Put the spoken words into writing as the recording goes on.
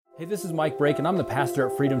Hey, this is Mike Brake, and I'm the pastor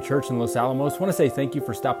at Freedom Church in Los Alamos. I want to say thank you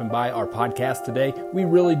for stopping by our podcast today. We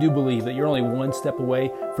really do believe that you're only one step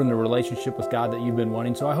away from the relationship with God that you've been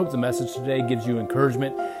wanting. So I hope the message today gives you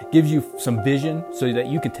encouragement, gives you some vision so that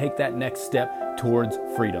you can take that next step towards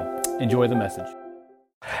freedom. Enjoy the message.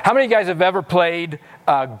 How many of you guys have ever played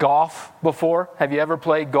golf before? Have you ever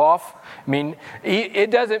played golf? I mean,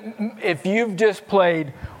 it doesn't, if you've just played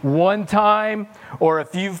one time or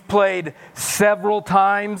if you've played several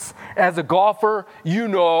times as a golfer, you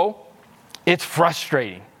know it's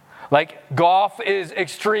frustrating. Like, golf is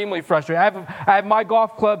extremely frustrating. I have my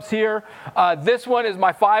golf clubs here. This one is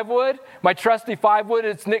my 5-wood, my trusty 5-wood.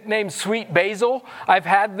 It's nicknamed Sweet Basil. I've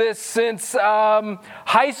had this since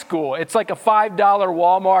high school. It's like a $5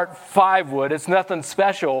 Walmart 5-wood. It's nothing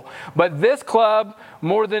special. But this club,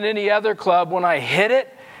 more than any other club, when I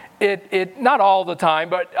hit it not all the time,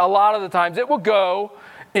 but a lot of the times, it will go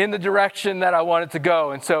in the direction that I want it to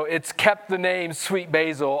go. And so it's kept the name Sweet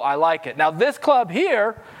Basil. I like it. Now, this club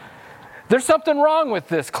here, there's something wrong with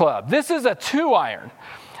this club. This is a 2-iron.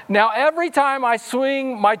 Now, every time I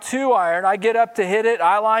swing my 2-iron, I get up to hit it.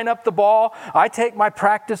 I line up the ball. I take my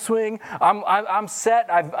practice swing. I'm set.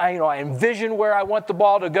 I envision where I want the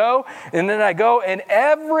ball to go, and then I go. And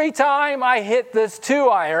every time I hit this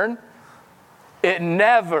 2-iron, it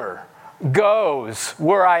never goes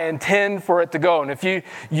where I intend for it to go. And if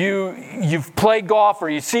you've played golf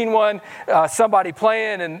or you've seen somebody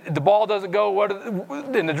playing and the ball doesn't go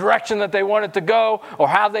in the direction that they want it to go or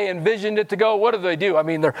how they envisioned it to go, what do? I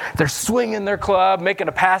mean, they're swinging their club, making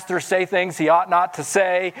a pastor say things he ought not to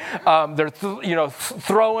say. They're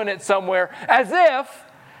throwing it somewhere as if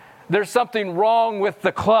there's something wrong with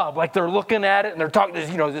the club. Like, they're looking at it and they're talking,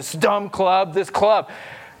 this dumb club, this club.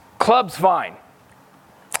 Club's fine.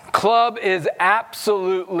 Club is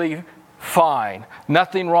absolutely fine.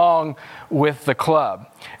 Nothing wrong with the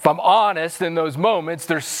club. If I'm honest, in those moments,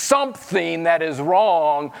 there's something that is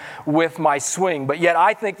wrong with my swing. But yet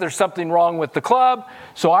I think there's something wrong with the club,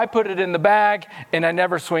 so I put it in the bag and I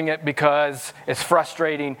never swing it because it's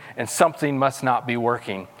frustrating and something must not be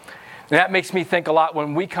working. And that makes me think a lot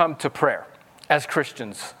when we come to prayer. As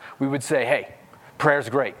Christians, we would say, hey, prayer's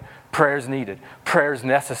great, prayer's needed, prayer's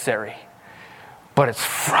necessary. But it's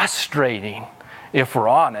frustrating, if we're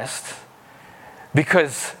honest,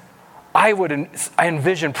 because I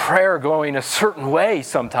envision prayer going a certain way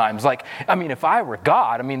sometimes. If I were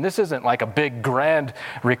God, this isn't like a big grand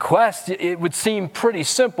request. It would seem pretty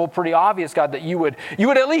simple, pretty obvious, God, that you would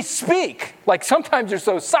at least speak. Like, sometimes you're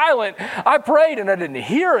so silent. I prayed and I didn't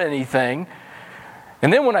hear anything.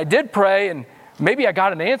 And then when I did pray, and maybe I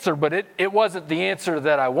got an answer, but it wasn't the answer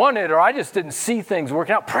that I wanted, or I just didn't see things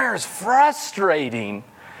working out. Prayer is frustrating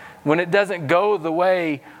when it doesn't go the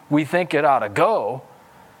way we think it ought to go.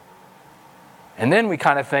 And then we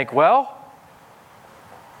kind of think, well,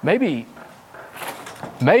 maybe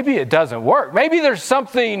it doesn't work. Maybe there's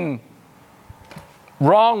something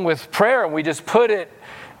wrong with prayer and we just put it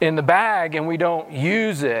in the bag and we don't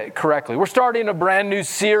use it correctly. We're starting a brand new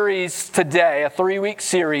series today, a 3-week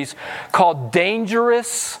series called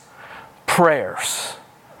Dangerous Prayers.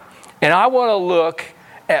 And I want to look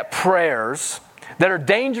at prayers that are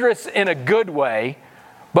dangerous in a good way,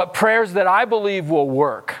 but prayers that I believe will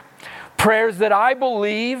work. Prayers that I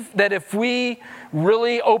believe that if we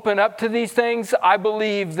really open up to these things, I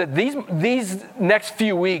believe that these next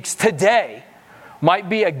few weeks, today, might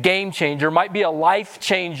be a game changer, might be a life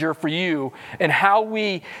changer for you and how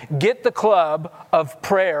we get the club of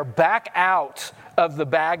prayer back out of the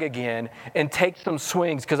bag again and take some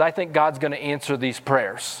swings, because I think God's going to answer these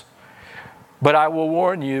prayers. But I will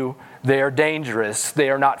warn you, they are dangerous.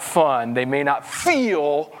 They are not fun. They may not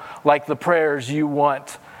feel like the prayers you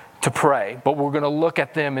want to pray, but we're going to look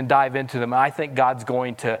at them and dive into them. I think God's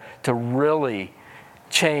going to really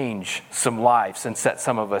change some lives and set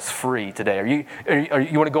some of us free today.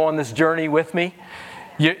 You want to go on this journey with me?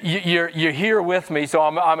 You're here with me, so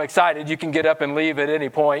I'm excited. You can get up and leave at any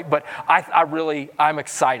point, but I'm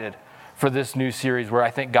excited for this new series where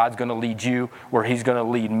I think God's going to lead you, where He's going to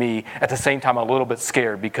lead me. At the same time, I'm a little bit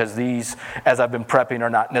scared because these, as I've been prepping, are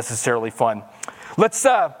not necessarily fun.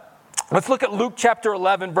 Let's look at Luke chapter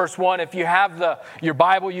 11, verse 1. If you have your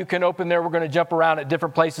Bible, you can open there. We're going to jump around at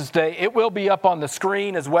different places today. It will be up on the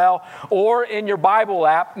screen as well, or in your Bible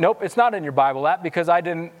app. Nope, it's not in your Bible app because I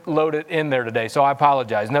didn't load it in there today, so I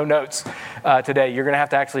apologize. No notes today. You're going to have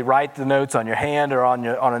to actually write the notes on your hand or on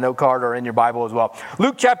a note card or in your Bible as well.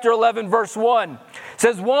 Luke chapter 11, verse 1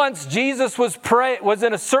 says, once Jesus was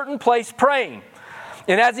in a certain place praying,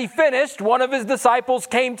 and as he finished, one of his disciples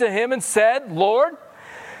came to him and said, Lord,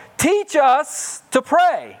 teach us to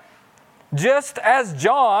pray, just as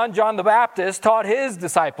John the Baptist, taught his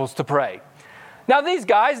disciples to pray. Now these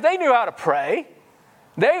guys, they knew how to pray.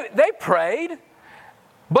 They prayed,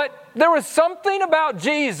 but there was something about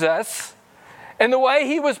Jesus and the way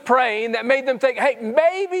he was praying that made them think, hey,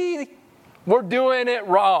 maybe we're doing it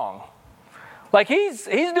wrong. Like he's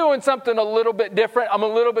doing something a little bit different. I'm a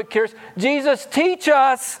little bit curious. Jesus, teach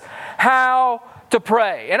us how to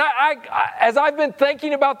pray. And I as I've been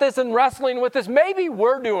thinking about this and wrestling with this, maybe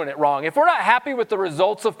we're doing it wrong. If we're not happy with the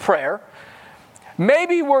results of prayer,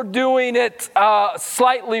 maybe we're doing it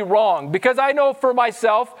slightly wrong. Because I know for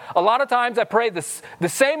myself, a lot of times I pray the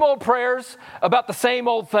same old prayers about the same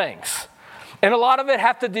old things. And a lot of it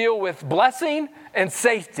have to deal with blessing and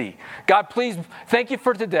safety. God, please, thank you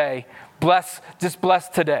for today. Just bless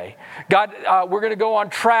today. God, we're going to go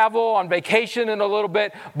on travel, on vacation in a little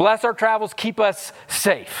bit. Bless our travels. Keep us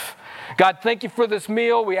safe. God, thank you for this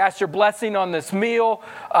meal. We ask your blessing on this meal.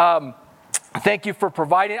 Thank you for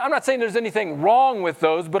providing. I'm not saying there's anything wrong with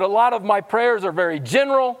those, but a lot of my prayers are very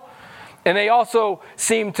general, and they also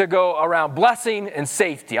seem to go around blessing and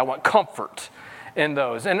safety. I want comfort in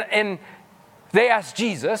those. And they asked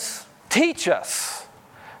Jesus, teach us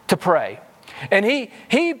to pray. And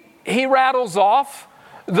he rattles off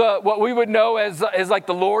what we would know as like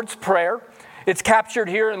the Lord's Prayer. It's captured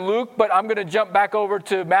here in Luke, but I'm going to jump back over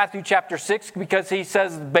to Matthew chapter 6 because he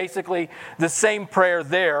says basically the same prayer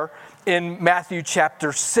there in Matthew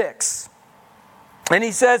chapter 6. And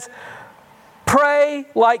he says, pray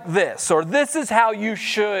like this, or this is how you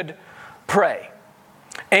should pray.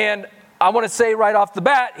 And I want to say right off the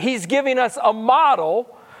bat, he's giving us a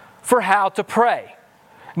model for how to pray.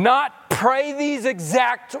 Not pray these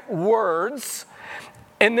exact words,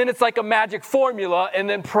 and then it's like a magic formula, and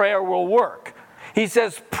then prayer will work. He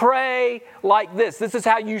says, pray like this. This is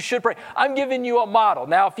how you should pray. I'm giving you a model.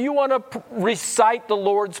 Now, if you want to recite the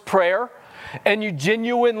Lord's Prayer, and you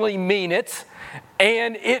genuinely mean it,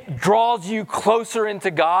 and it draws you closer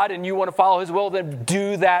into God, and you want to follow His will, then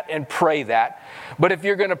do that and pray that. But if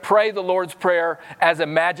you're going to pray the Lord's Prayer as a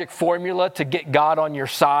magic formula to get God on your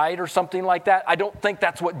side or something like that, I don't think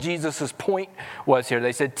that's what Jesus' point was here.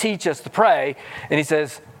 They said, teach us to pray. And he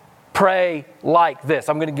says, pray like this.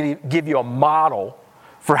 I'm going to give you a model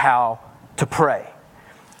for how to pray.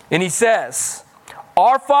 And he says,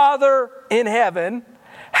 our Father in heaven,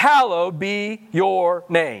 hallowed be your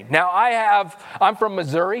name. Now I'm from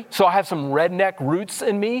Missouri, so I have some redneck roots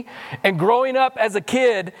in me. And growing up as a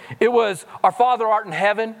kid, it was, our Father art in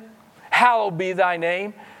heaven, hallowed be thy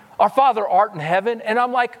name. Our Father art in heaven. And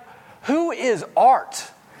I'm like, who is Art?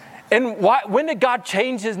 And when did God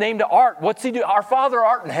change his name to Art? What's he do? Our Father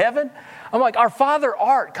art in heaven? I'm like, our Father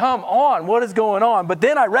art, come on, what is going on? But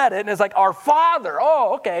then I read it and it's like, our Father,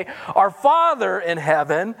 oh, okay. Our Father in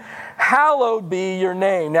heaven, hallowed be your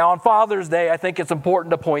name. Now on Father's Day, I think it's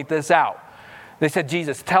important to point this out. They said,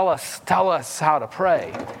 Jesus, tell us how to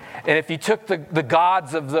pray. And if you took the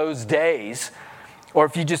gods of those days, or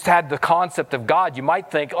if you just had the concept of God, you might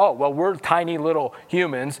think, oh, well, we're tiny little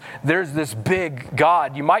humans. There's this big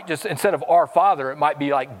God. You might just, instead of our Father, it might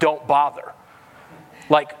be like, don't bother.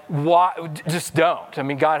 Like, why? Just don't. I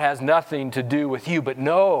mean, God has nothing to do with you, but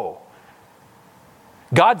no.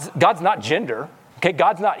 God's not gender. Okay,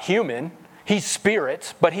 God's not human. He's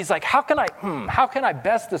spirit. But he's like, how can I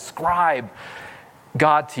best describe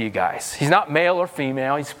God to you guys? He's not male or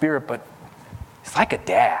female. He's spirit, but he's like a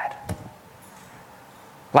dad.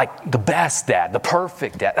 Like the best dad, the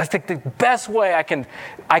perfect dad. I think the best way I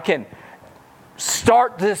can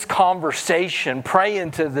start this conversation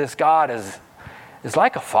praying to this God is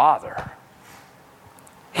like a father.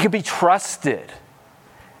 He can be trusted.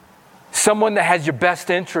 Someone that has your best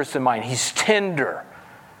interests in mind. He's tender.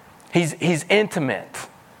 He's intimate.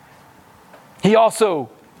 He also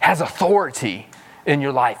has authority in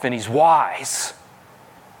your life, and he's wise.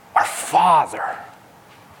 Our Father.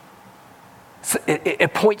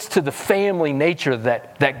 It points to the family nature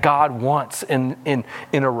that God wants in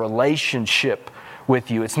a relationship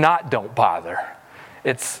with you. It's not don't bother.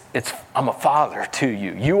 It's I'm a father to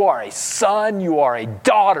you. You are a son, you are a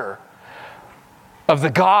daughter of the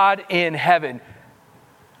God in heaven.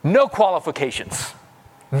 No qualifications.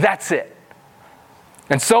 That's it.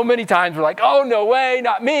 And so many times we're like, oh, no way,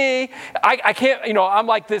 not me. I can't, I'm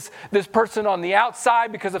like this person on the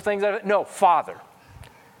outside because of things that, no, Father.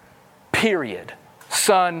 Period.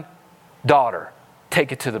 Son, daughter.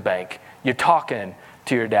 Take it to the bank. You're talking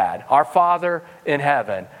to your dad. Our Father in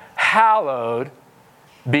heaven, hallowed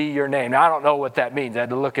be your name. Now, I don't know what that means. I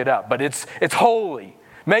had to look it up. But it's holy.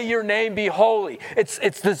 May your name be holy. It's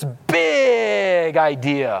this big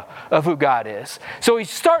idea of who God is. So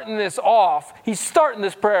he's starting this off. He's starting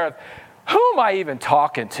this prayer of, who am I even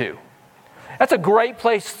talking to? That's a great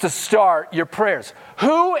place to start your prayers.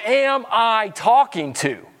 Who am I talking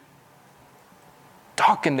to?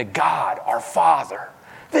 Talking to God, our Father.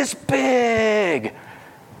 This big,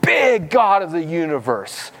 big God of the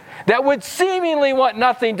universe that would seemingly want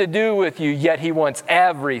nothing to do with you, yet he wants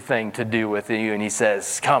everything to do with you. And he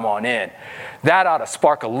says, come on in. That ought to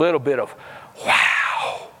spark a little bit of,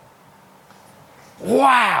 wow.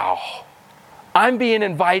 Wow. I'm being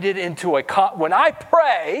invited into when I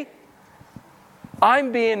pray,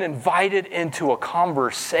 I'm being invited into a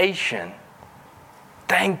conversation.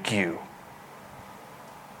 Thank you.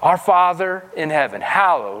 Our Father in heaven,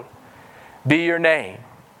 hallowed be your name.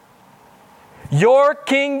 Your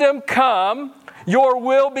kingdom come, your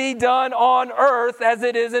will be done on earth as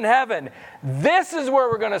it is in heaven. This is where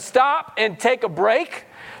we're going to stop and take a break,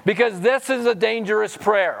 because this is a dangerous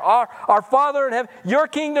prayer. Our Father in heaven, your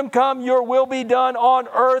kingdom come, your will be done on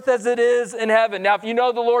earth as it is in heaven. Now, if you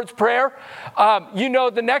know the Lord's Prayer, you know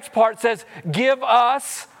the next part says, give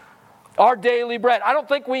us our daily bread. I don't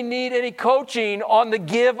think we need any coaching on the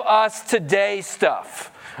give us today stuff.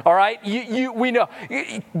 All right, we know.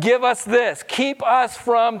 Give us this. Keep us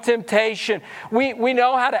from temptation. We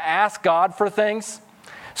know how to ask God for things.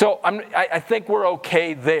 So I think we're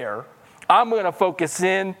okay there. I'm going to focus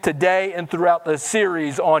in today and throughout the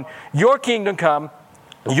series on your kingdom come,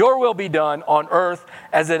 your will be done on earth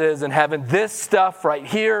as it is in heaven. This stuff right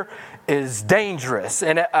here is dangerous.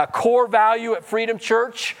 And a core value at Freedom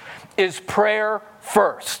Church is prayer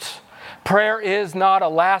first. Prayer is not a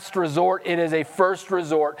last resort, it is a first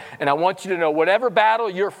resort. And I want you to know, whatever battle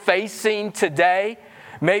you're facing today,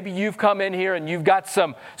 maybe you've come in here and you've got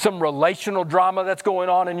some relational drama that's going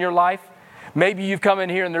on in your life. Maybe you've come in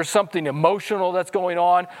here and there's something emotional that's going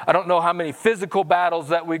on. I don't know how many physical battles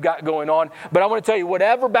that we've got going on, but I want to tell you,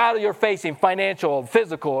 whatever battle you're facing, financial,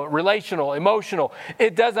 physical, relational, emotional,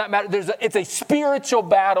 it does not matter. It's a spiritual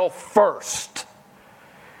battle first.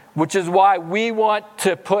 Which is why we want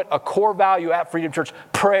to put a core value at Freedom Church,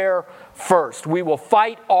 prayer first. We will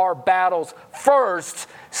fight our battles first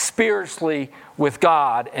spiritually with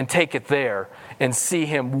God and take it there and see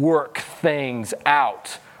Him work things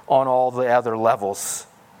out on all the other levels.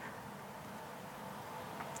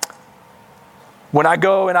 When I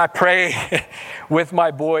go and I pray with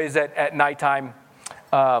my boys at nighttime,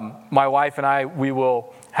 my wife and I, we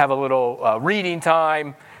will have a little reading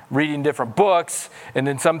time, reading different books, and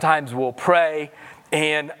then sometimes we'll pray.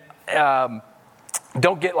 And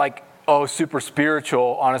don't get super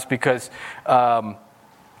spiritual on us, because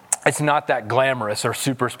it's not that glamorous or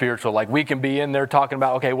super spiritual. Like, we can be in there talking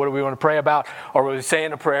about, okay, what do we want to pray about? Or we're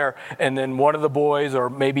saying a prayer, and then one of the boys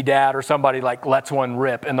or maybe dad or somebody lets one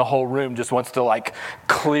rip, and the whole room just wants to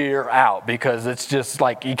clear out, because it's just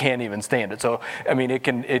you can't even stand it. So, I mean,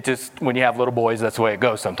 when you have little boys, that's the way it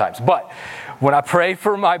goes sometimes. But when I pray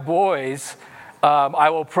for my boys,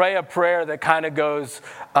 I will pray a prayer that kind of goes,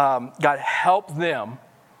 God, help them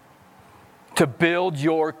to build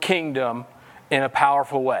your kingdom in a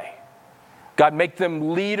powerful way. God, make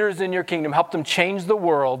them leaders in your kingdom. Help them change the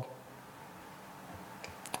world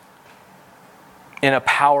in a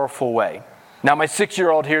powerful way. Now, my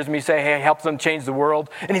 6-year-old hears me say, hey, help them change the world.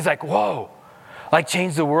 And he's like, whoa,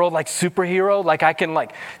 change the world like superhero? I can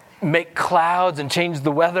make clouds and change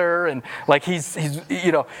the weather? And he's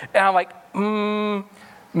and I'm like,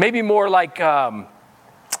 maybe more like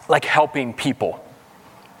helping people.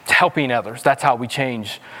 Helping others. That's how we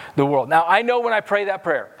change the world. Now, I know when I pray that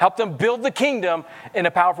prayer, help them build the kingdom in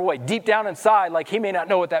a powerful way. Deep down inside, he may not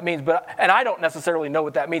know what that means, and I don't necessarily know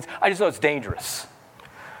what that means. I just know it's dangerous.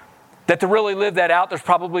 That to really live that out, there's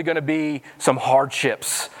probably going to be some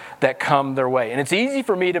hardships that come their way. And it's easy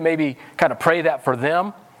for me to maybe kind of pray that for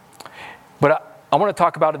them, but I want to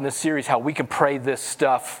talk about in this series how we can pray this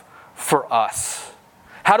stuff for us.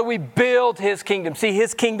 How do we build His kingdom? See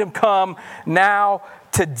His kingdom come now,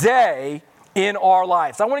 today, in our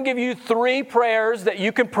lives. I want to give you 3 prayers that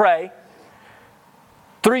you can pray.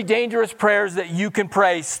 3 dangerous prayers that you can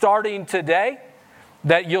pray starting today,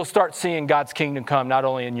 that you'll start seeing God's kingdom come not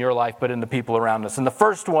only in your life, but in the people around us. And the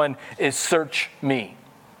first one is search me.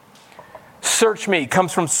 Search me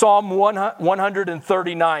comes from Psalm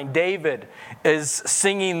 139. David is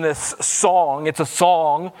singing this song. It's a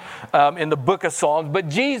song in the book of Psalms. But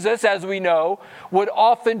Jesus, as we know, would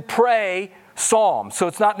often pray Psalms. So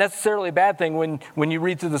it's not necessarily a bad thing when you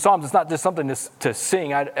read through the Psalms. It's not just something to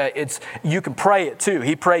sing. You can pray it too.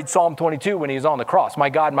 He prayed Psalm 22 when he was on the cross. My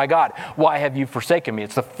God, why have you forsaken me?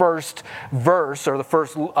 It's the first verse or the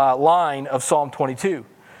first line of Psalm 22.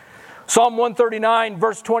 Psalm 139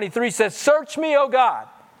 verse 23 says, search me, O God,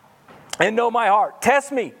 and know my heart.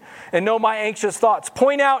 Test me and know my anxious thoughts.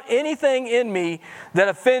 Point out anything in me that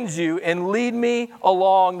offends you and lead me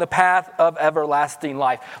along the path of everlasting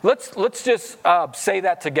life. Let's just say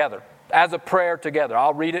that together as a prayer together.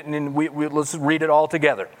 I'll read it and then let's read it all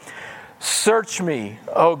together. Search me,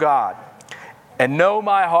 O God, and know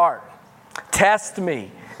my heart. Test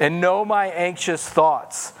me and know my anxious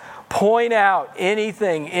thoughts. Point out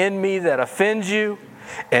anything in me that offends you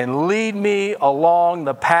and lead me along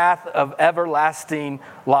the path of everlasting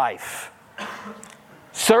life.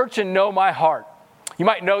 Search and know my heart. You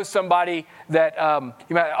might know somebody that,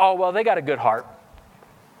 they got a good heart.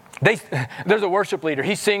 There's a worship leader.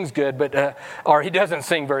 He sings good, or he doesn't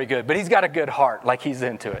sing very good, but he's got a good heart, like he's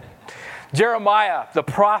into it. Jeremiah, the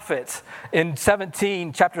prophet, in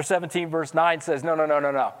chapter 17, verse 9 says,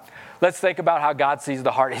 no. Let's think about how God sees the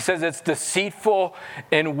heart. He says it's deceitful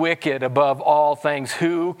and wicked above all things.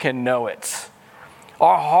 Who can know it?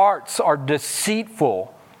 Our hearts are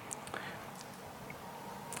deceitful.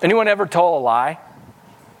 Anyone ever told a lie?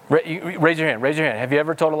 Raise your hand. Have you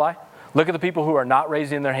ever told a lie? Look at the people who are not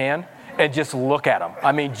raising their hand and just look at them.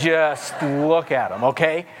 I mean, just look at them,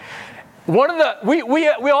 okay? We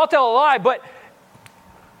all tell a lie, but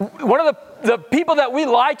one of the people that we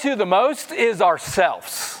lie to the most is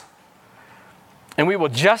ourselves. And we will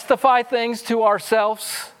justify things to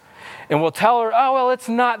ourselves, and we'll tell her, it's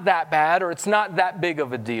not that bad, or it's not that big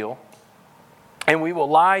of a deal. And we will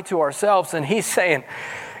lie to ourselves, and he's saying,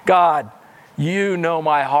 God, you know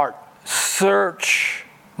my heart. Search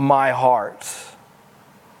my heart.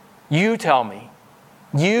 You tell me.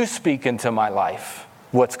 You speak into my life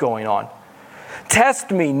what's going on.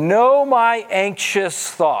 Test me. Know my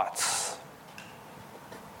anxious thoughts.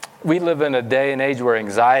 We live in a day and age where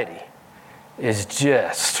anxiety is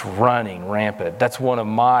just running rampant. That's one of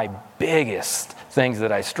my biggest things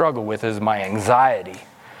that I struggle with is my anxiety.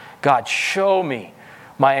 God, show me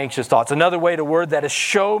my anxious thoughts. Another way to word that is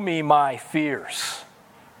show me my fears.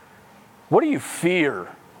 What do you fear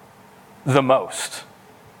the most?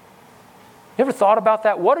 You ever thought about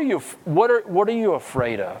that? What are you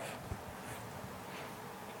afraid of?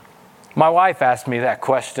 My wife asked me that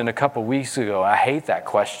question a couple weeks ago. I hate that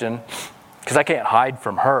question because I can't hide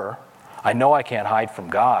from her. I know I can't hide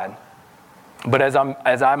from God. But as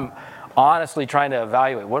I'm honestly trying to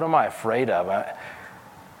evaluate, what am I afraid of? A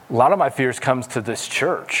lot of my fears comes to this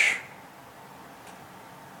church.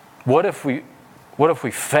 What if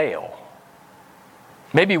we fail?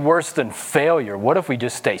 Maybe worse than failure, what if we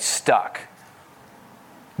just stay stuck?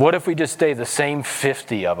 What if we just stay the same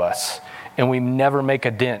 50 of us and we never make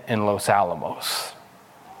a dent in Los Alamos?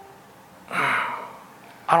 I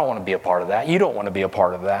don't want to be a part of that. You don't want to be a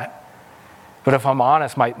part of that. But if I'm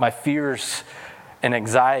honest, my fears and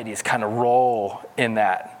anxieties kind of roll in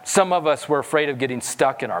that. Some of us, we're afraid of getting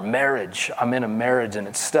stuck in our marriage. I'm in a marriage and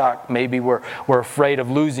it's stuck. Maybe we're afraid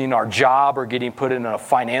of losing our job or getting put in a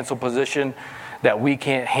financial position that we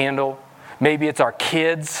can't handle. Maybe it's our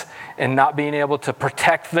kids and not being able to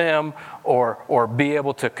protect them or be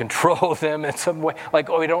able to control them in some way. Like,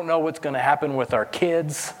 we don't know what's going to happen with our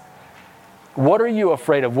kids. What are you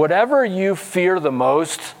afraid of? Whatever you fear the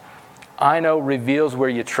most, I know reveals where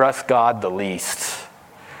you trust God the least.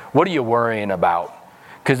 What are you worrying about?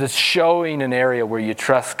 Because it's showing an area where you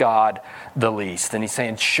trust God the least. And he's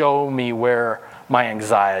saying, show me where my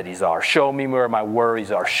anxieties are. Show me where my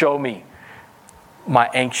worries are. Show me my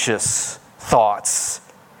anxious thoughts.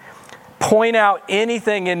 Point out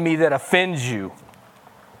anything in me that offends you.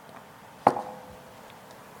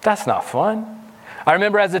 That's not fun. I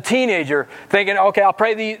remember as a teenager thinking, okay, I'll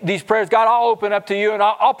pray these prayers. God, I'll open up to you and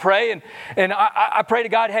I'll pray. And I pray to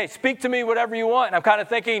God, hey, speak to me whatever you want. And I'm kind of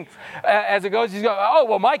thinking as it goes, he's going, oh,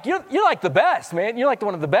 well, Mike, you're like the best, man. You're like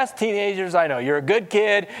one of the best teenagers I know. You're a good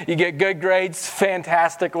kid. You get good grades.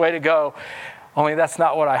 Fantastic. Way to go. Only that's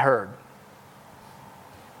not what I heard.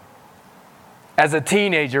 As a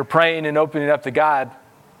teenager praying and opening up to God,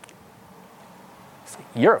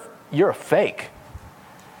 you're a fake.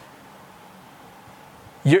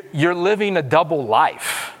 You're living a double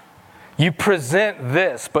life. You present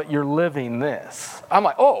this, but you're living this. I'm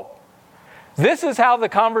like, oh, this is how the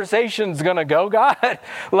conversation's going to go, God?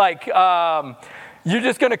 Like, you're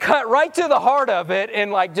just going to cut right to the heart of it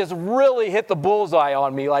and like just really hit the bullseye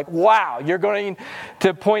on me. Like, wow, you're going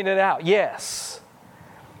to point it out. Yes.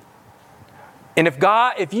 And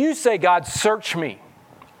if you say, God, search me,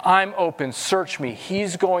 I'm open, search me,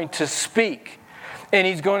 he's going to speak. And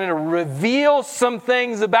he's going to reveal some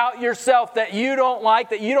things about yourself that you don't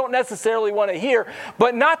like, that you don't necessarily want to hear,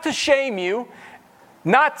 but not to shame you,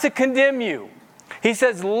 not to condemn you. He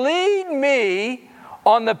says, lead me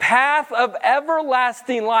on the path of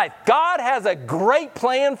everlasting life. God has a great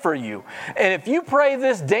plan for you. And if you pray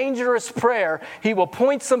this dangerous prayer, He will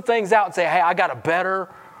point some things out and say, hey, I got a better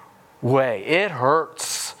way. It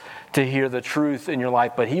hurts to hear the truth in your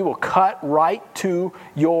life, but He will cut right to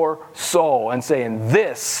your soul and saying,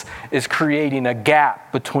 this is creating a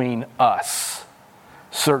gap between us.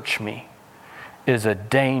 Search me is a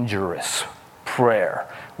dangerous prayer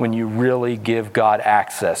when you really give God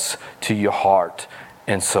access to your heart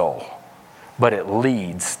and soul. But it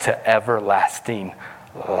leads to everlasting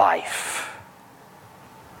life.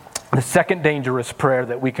 The second dangerous prayer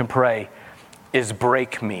that we can pray is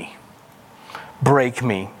break me. Break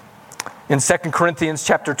me. In 2 Corinthians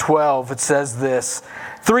chapter 12, it says this,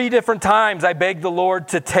 3 different times I begged the Lord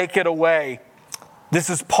to take it away. This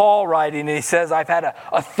is Paul writing, and he says, I've had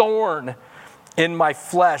a thorn in my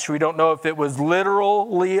flesh. We don't know if it was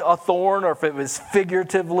literally a thorn or if it was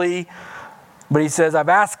figuratively, but he says, I've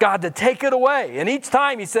asked God to take it away. And each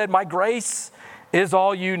time he said, my grace is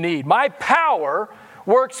all you need. My power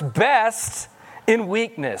works best in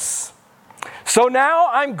weakness. So now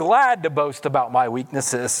I'm glad to boast about my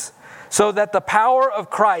weaknesses so that the power of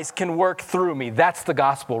Christ can work through me. That's the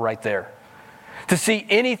gospel right there. To see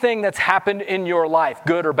anything that's happened in your life,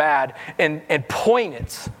 good or bad, and point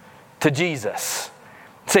it to Jesus.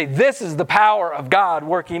 Say, this is the power of God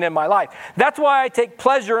working in my life. That's why I take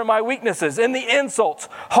pleasure in my weaknesses, in the insults,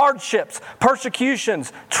 hardships,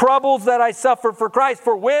 persecutions, troubles that I suffer for Christ.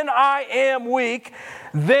 For when I am weak,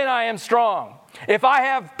 then I am strong. If I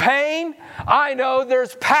have pain, I know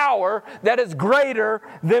there's power that is greater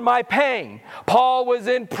than my pain. Paul was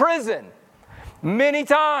in prison many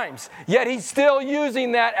times, yet he's still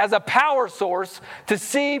using that as a power source to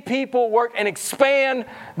see people work and expand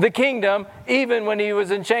the kingdom even when he was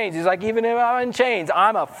in chains. He's like, even if I'm in chains,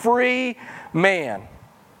 I'm a free man.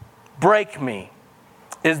 Break me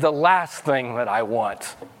is the last thing that I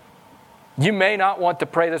want. You may not want to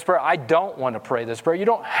pray this prayer. I don't want to pray this prayer. You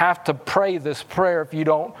don't have to pray this prayer if you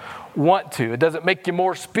don't want to. It doesn't make you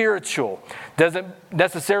more spiritual. It doesn't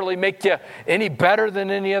necessarily make you any better than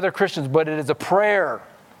any other Christians, but it is a prayer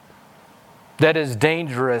that is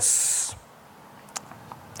dangerous.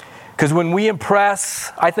 Because when we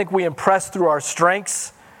impress, I think we impress through our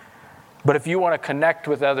strengths, but if you want to connect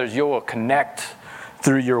with others, you will connect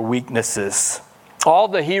through your weaknesses. All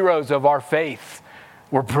the heroes of our faith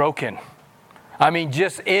were broken. I mean,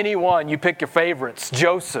 just anyone, you pick your favorites.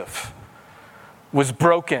 Joseph was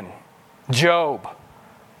broken. Job,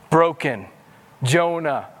 broken.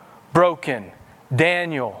 Jonah, broken.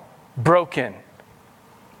 Daniel, broken.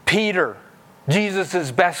 Peter, Jesus'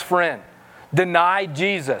 best friend, denied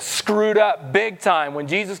Jesus, screwed up big time when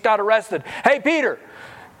Jesus got arrested. Hey, Peter,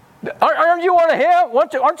 aren't you one of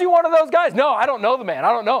him? Aren't you one of those guys? No, I don't know the man.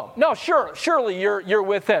 I don't know him. No, surely you're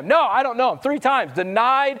with him. No, I don't know him. 3 times.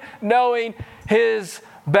 Denied knowing his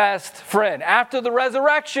best friend. After the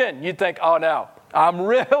resurrection, you'd think, oh no, I'm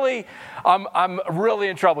really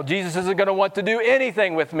in trouble. Jesus isn't going to want to do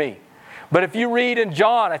anything with me. But if you read in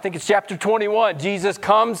John, I think it's chapter 21, Jesus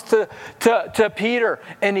comes to Peter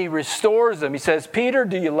and he restores him. He says, Peter,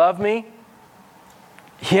 do you love me?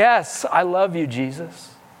 Yes, I love you,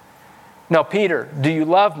 Jesus. Now, Peter, do you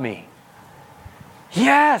love me?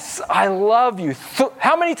 Yes, I love you.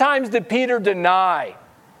 How many times did Peter deny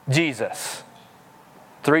Jesus?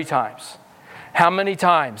 3 times. How many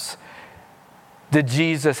times did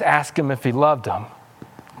Jesus ask him if he loved him,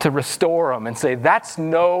 to restore him and say, that's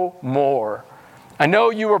no more. I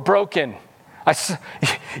know you were broken.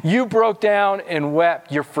 You broke down and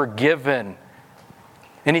wept. You're forgiven.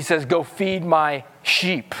 And he says, go feed my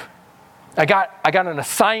sheep. I got an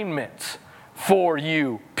assignment for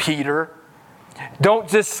you, Peter. Don't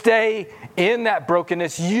just stay in that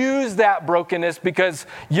brokenness. Use that brokenness because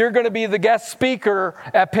you're going to be the guest speaker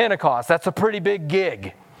at Pentecost. That's a pretty big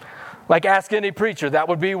gig. Like ask any preacher. That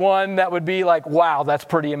would be one that would be like, wow, that's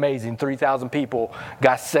pretty amazing. 3,000 people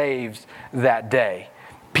got saved that day.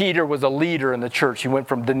 Peter was a leader in the church. He went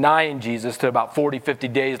from denying Jesus to about 40, 50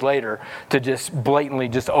 days later to just blatantly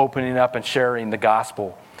just opening up and sharing the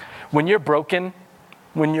gospel. When you're broken,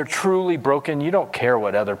 when you're truly broken, you don't care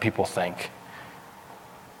what other people think.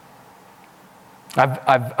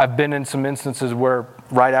 I've been in some instances where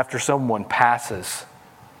right after someone passes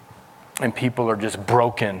and people are just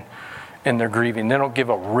broken and they're grieving, they don't give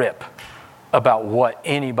a rip about what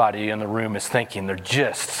anybody in the room is thinking. They're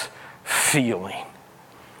just feeling.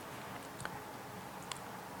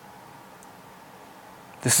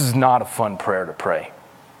 This is not a fun prayer to pray.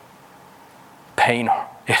 Pain,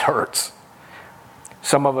 it hurts.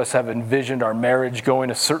 Some of us have envisioned our marriage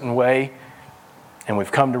going a certain way, and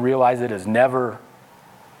we've come to realize it has never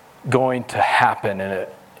going to happen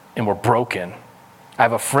and we're broken. I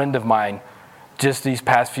have a friend of mine just these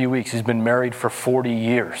past few weeks. He's been married for 40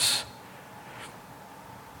 years.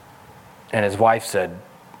 And his wife said,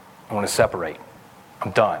 I want to separate.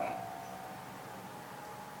 I'm done.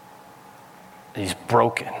 He's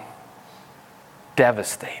broken,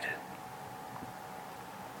 devastated.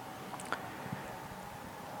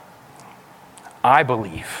 I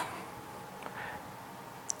believe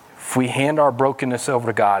if we hand our brokenness over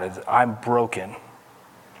to God as I'm broken,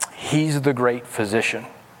 He's the great physician.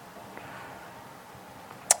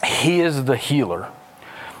 He is the healer.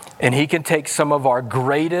 And He can take some of our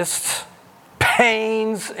greatest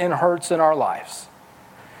pains and hurts in our lives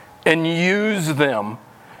and use them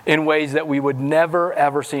in ways that we would never,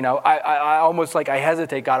 ever see. Now, I almost I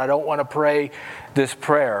hesitate, God, I don't want to pray this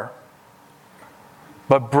prayer.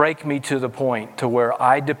 But break me to the point to where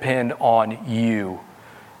I depend on You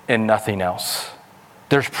and nothing else.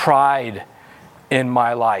 There's pride in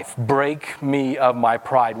my life. Break me of my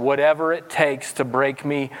pride. Whatever it takes to break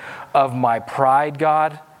me of my pride,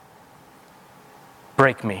 God,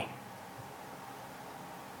 break me.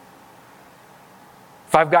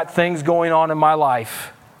 If I've got things going on in my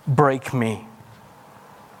life, break me.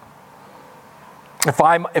 If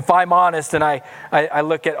I'm honest and I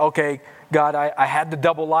look at, okay, God, I had the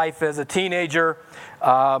double life as a teenager.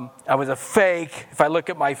 I was a fake. If I look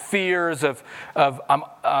at my fears of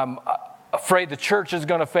I'm afraid the church is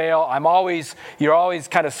going to fail. You're always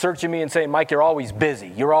kind of searching me and saying, Mike, you're always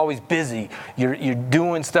busy. You're always busy. You're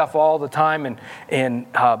doing stuff all the time, and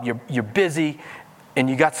you're busy, and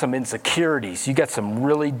you got some insecurities. You got some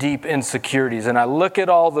really deep insecurities. And I look at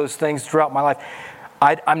all those things throughout my life.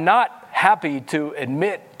 I'm not happy to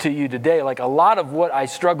admit to you today, a lot of what I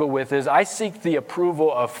struggle with is I seek the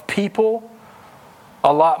approval of people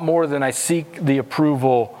a lot more than I seek the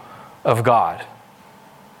approval of God.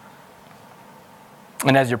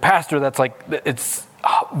 And as your pastor, it's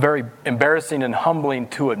very embarrassing and humbling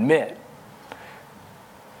to admit.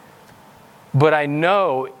 But I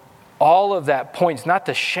know all of that points not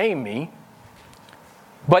to shame me,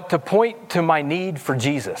 but to point to my need for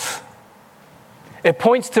Jesus. It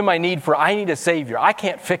points to my need I need a Savior. I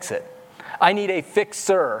can't fix it. I need a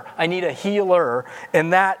fixer. I need a healer,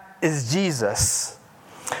 and that is Jesus.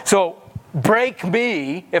 So break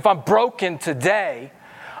me. If I'm broken today,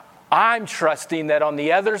 I'm trusting that on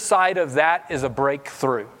the other side of that is a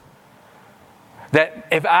breakthrough. That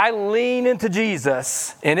if I lean into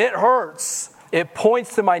Jesus and it hurts, it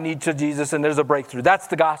points to my need to Jesus and there's a breakthrough. That's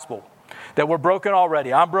the gospel. That we're broken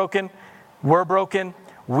already. I'm broken. We're broken.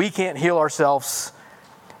 We can't heal ourselves.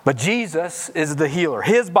 But Jesus is the healer.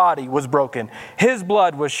 His body was broken. His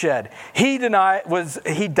blood was shed. He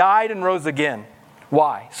died and rose again.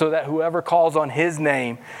 Why? So that whoever calls on His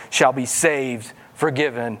name shall be saved,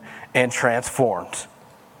 forgiven, and transformed.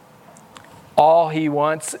 All He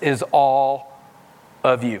wants is all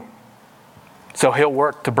of you. So He'll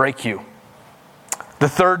work to break you. The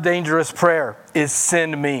third dangerous prayer is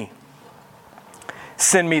send me.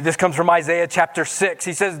 Send me. This comes from Isaiah chapter 6.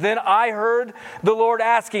 He says, Then I heard the Lord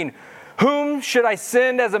asking, Whom should I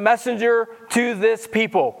send as a messenger to this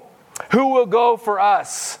people? Who will go for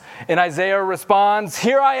us? And Isaiah responds,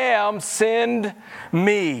 Here I am, send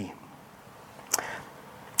me.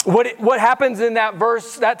 What happens in that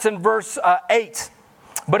verse? That's in verse 8.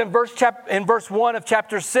 But in verse 1 of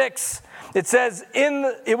chapter 6, it says,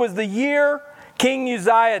 It was the year King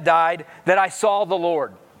Uzziah died that I saw the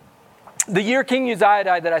Lord. The year King Uzziah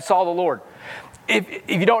died that I saw the Lord. If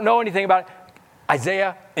you don't know anything about it,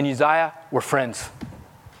 Isaiah and Uzziah were friends.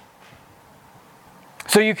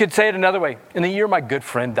 So you could say it another way. In the year my good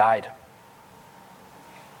friend died.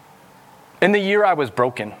 In the year I was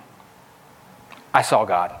broken, I saw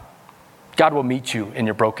God. God will meet you in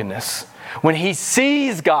your brokenness. When He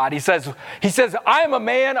sees God, He says, I am a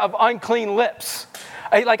man of unclean lips.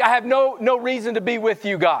 I have no reason to be with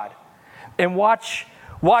you, God. And watch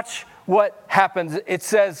what happens. It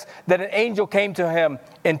says that an angel came to him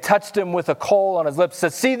and touched him with a coal on his lips.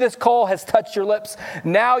 Says, see, this coal has touched your lips.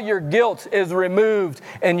 Now your guilt is removed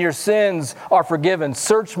and your sins are forgiven.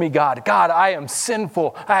 Search me, God. God, I am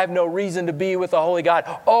sinful. I have no reason to be with the holy God.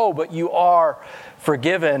 Oh, but you are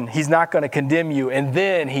forgiven. He's not going to condemn you. And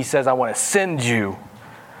then He says, I want to send you.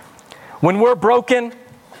 When we're broken,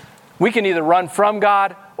 we can either run from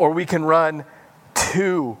God or we can run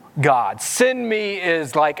to God. Send me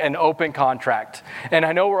is like an open contract. And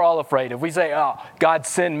I know we're all afraid. If we say, oh, God,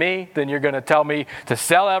 send me, then you're going to tell me to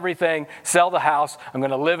sell everything, sell the house. I'm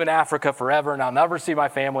going to live in Africa forever and I'll never see my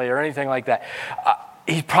family or anything like that.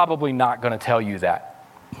 He's probably not going to tell you that.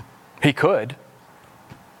 He could.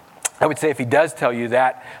 I would say if he does tell you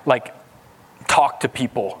that, like, talk to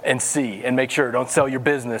people and see and make sure. Don't sell your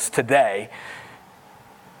business today.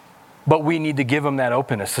 But we need to give him that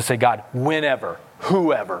openness to say, God, whenever,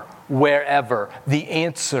 whoever, wherever, the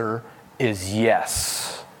answer is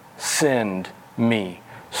yes. Send me.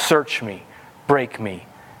 Search me. Break me.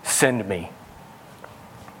 Send me.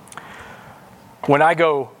 When I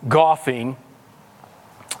go golfing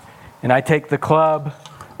and I take the club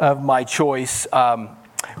of my choice,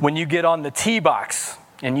 when you get on the tee box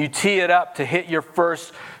and you tee it up to hit your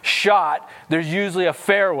first shot, there's usually a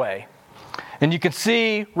fairway. And you can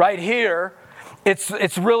see right here,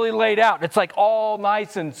 it's really laid out. It's like all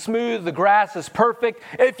nice and smooth. The grass is perfect.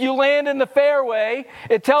 If you land in the fairway,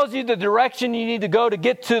 it tells you the direction you need to go to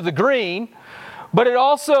get to the green. But it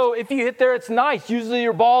also, if you hit there, it's nice. Usually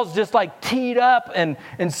your ball's just like teed up and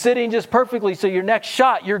sitting just perfectly. So your next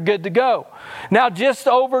shot, you're good to go. Now, just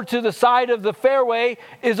over to the side of the fairway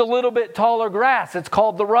is a little bit taller grass. It's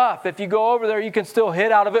called the rough. If you go over there, you can still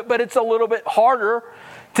hit out of it, but it's a little bit harder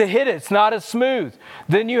to hit it. It's not as smooth.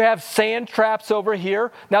 Then you have sand traps over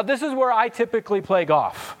here. Now, this is where I typically play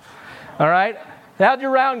golf. All right? How'd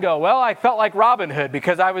your round go? Well, I felt like Robin Hood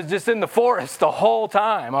because I was just in the forest the whole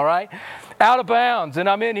time, all right? Out of bounds, and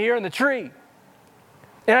I'm in here in the tree.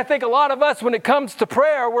 And I think a lot of us, when it comes to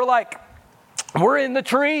prayer, we're in the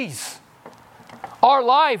trees. Our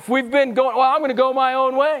life, we've been going, well, I'm going to go my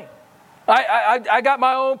own way. I got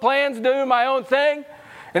my own plans, doing my own thing.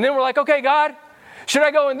 And then we're like, okay, God, should I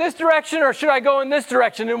go in this direction or should I go in this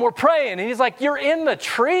direction? And we're praying. And he's like, you're in the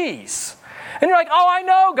trees. And you're like, oh, I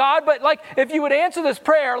know, God, but like if you would answer this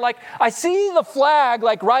prayer, like I see the flag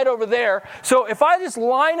like right over there. So if I just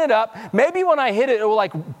line it up, maybe when I hit it, it will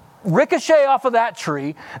like ricochet off of that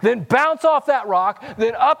tree, then bounce off that rock,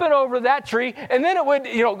 then up and over that tree, and then it would,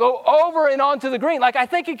 go over and onto the green. Like I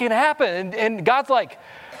think it can happen. And God's like,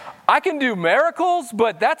 I can do miracles,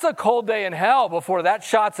 but that's a cold day in hell before that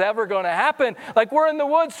shot's ever going to happen. Like we're in the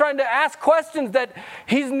woods trying to ask questions that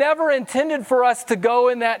he's never intended for us to go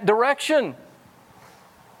in that direction.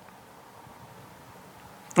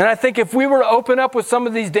 And I think if we were to open up with some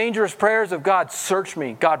of these dangerous prayers of God, search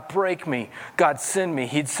me, God, break me, God, send me,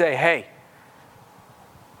 he'd say, hey,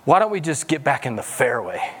 why don't we just get back in the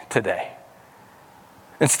fairway today?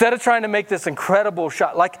 Instead of trying to make this incredible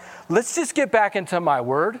shot, like, let's just get back into my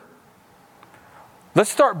word. Let's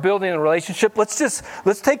start building a relationship. Let's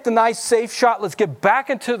take the nice, safe shot. Let's get back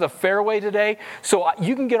into the fairway today so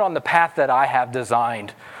you can get on the path that I have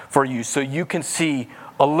designed for you so you can see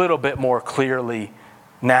a little bit more clearly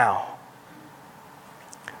now.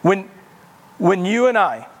 When you and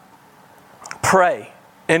I pray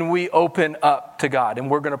and we open up to God, and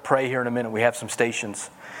we're going to pray here in a minute, we have some stations.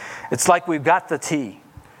 It's like we've got the tee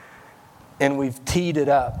and we've teed it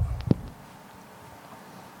up.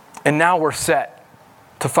 And now we're set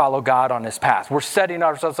to follow God on his path. We're setting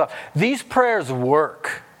ourselves up. These prayers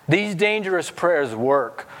work. These dangerous prayers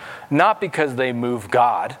work, not because they move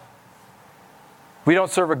God. We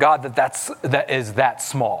don't serve a God that is that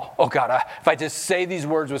small. Oh God, if I just say these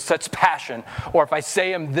words with such passion, or if I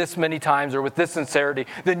say them this many times or with this sincerity,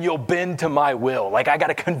 then you'll bend to my will. Like I got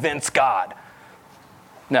to convince God.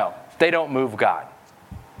 No, they don't move God.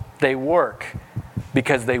 They work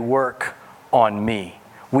because they work on me.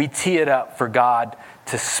 We tee it up for God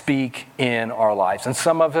to speak in our lives. And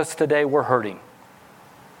some of us today, we're hurting.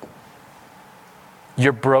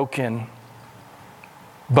 You're broken.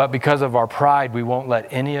 But because of our pride, we won't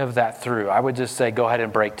let any of that through. I would just say, go ahead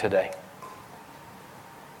and break today.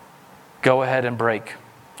 Go ahead and break.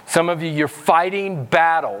 Some of you, you're fighting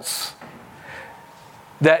battles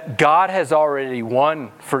that God has already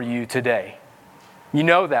won for you today. You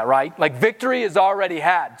know that, right? Like victory is already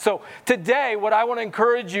had. So today, what I want to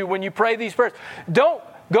encourage you when you pray these prayers, don't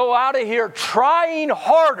go out of here trying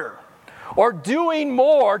harder or doing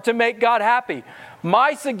more to make God happy.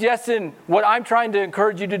 My suggestion, what I'm trying to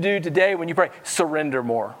encourage you to do today when you pray, surrender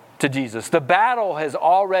more to Jesus. The battle has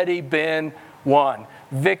already been won.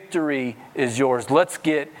 Victory is yours. Let's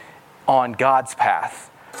get on God's path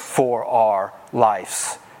for our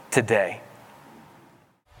lives today.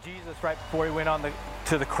 Jesus, right before he went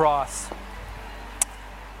to the cross,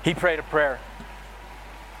 he prayed a prayer.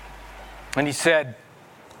 And he said,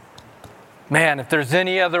 man, if there's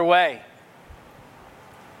any other way,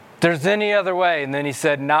 and then he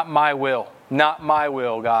said, not my will,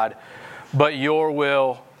 God, but your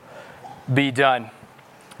will be done.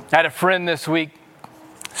 I had a friend this week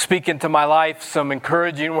speak into my life some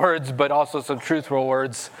encouraging words, but also some truthful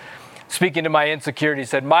words. Speaking to my insecurity, he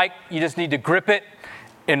said, Mike, you just need to grip it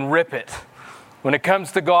and rip it. When it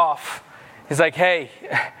comes to golf, he's like, hey,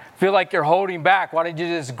 feel like you're holding back, why don't you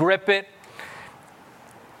just grip it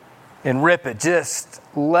and rip it? Just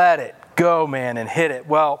let it go, man, and hit it.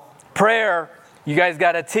 Well, prayer, you guys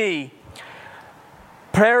got a tee.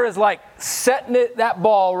 Prayer is like setting that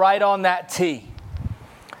ball right on that tee.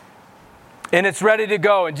 And it's ready to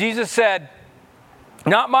go. And Jesus said,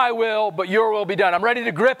 not my will, but your will be done. I'm ready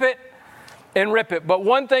to grip it and rip it. But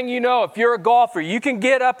one thing you know, if you're a golfer, you can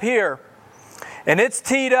get up here and it's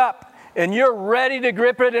teed up and you're ready to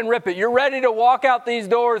grip it and rip it. You're ready to walk out these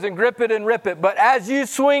doors and grip it and rip it. But as you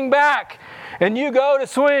swing back and you go to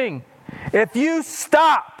swing, if you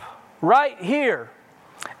stop right here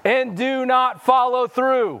and do not follow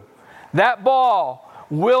through, that ball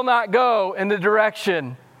will not go in the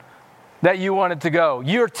direction that you want it to go.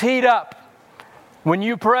 You're teed up. When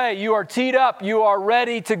you pray, you are teed up. You are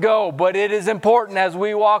ready to go. But it is important as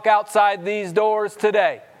we walk outside these doors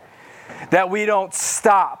today that we don't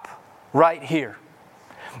stop right here.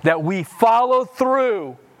 That we follow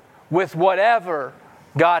through with whatever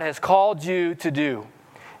God has called you to do.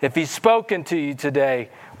 If He's spoken to you today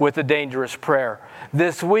with a dangerous prayer,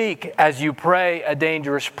 this week as you pray a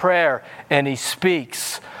dangerous prayer and He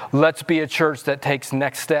speaks, let's be a church that takes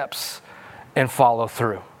next steps and follow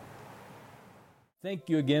through. Thank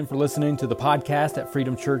you again for listening to the podcast at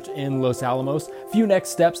Freedom Church in Los Alamos. A few next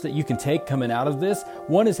steps that you can take coming out of this.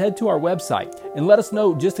 One is head to our website and let us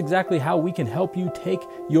know just exactly how we can help you take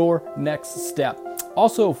your next step.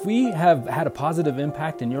 Also, if we have had a positive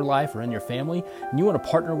impact in your life or in your family and you want to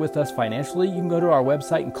partner with us financially, you can go to our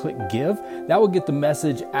website and click Give. That will get the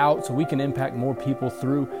message out so we can impact more people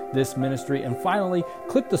through this ministry. And finally,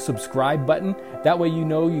 click the subscribe button. That way you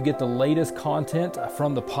know you get the latest content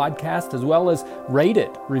from the podcast, as well as rate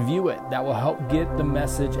it, review it. That will help get the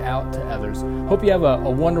message out to others. Hope you have a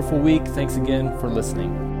wonderful week. Thanks again for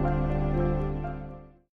listening.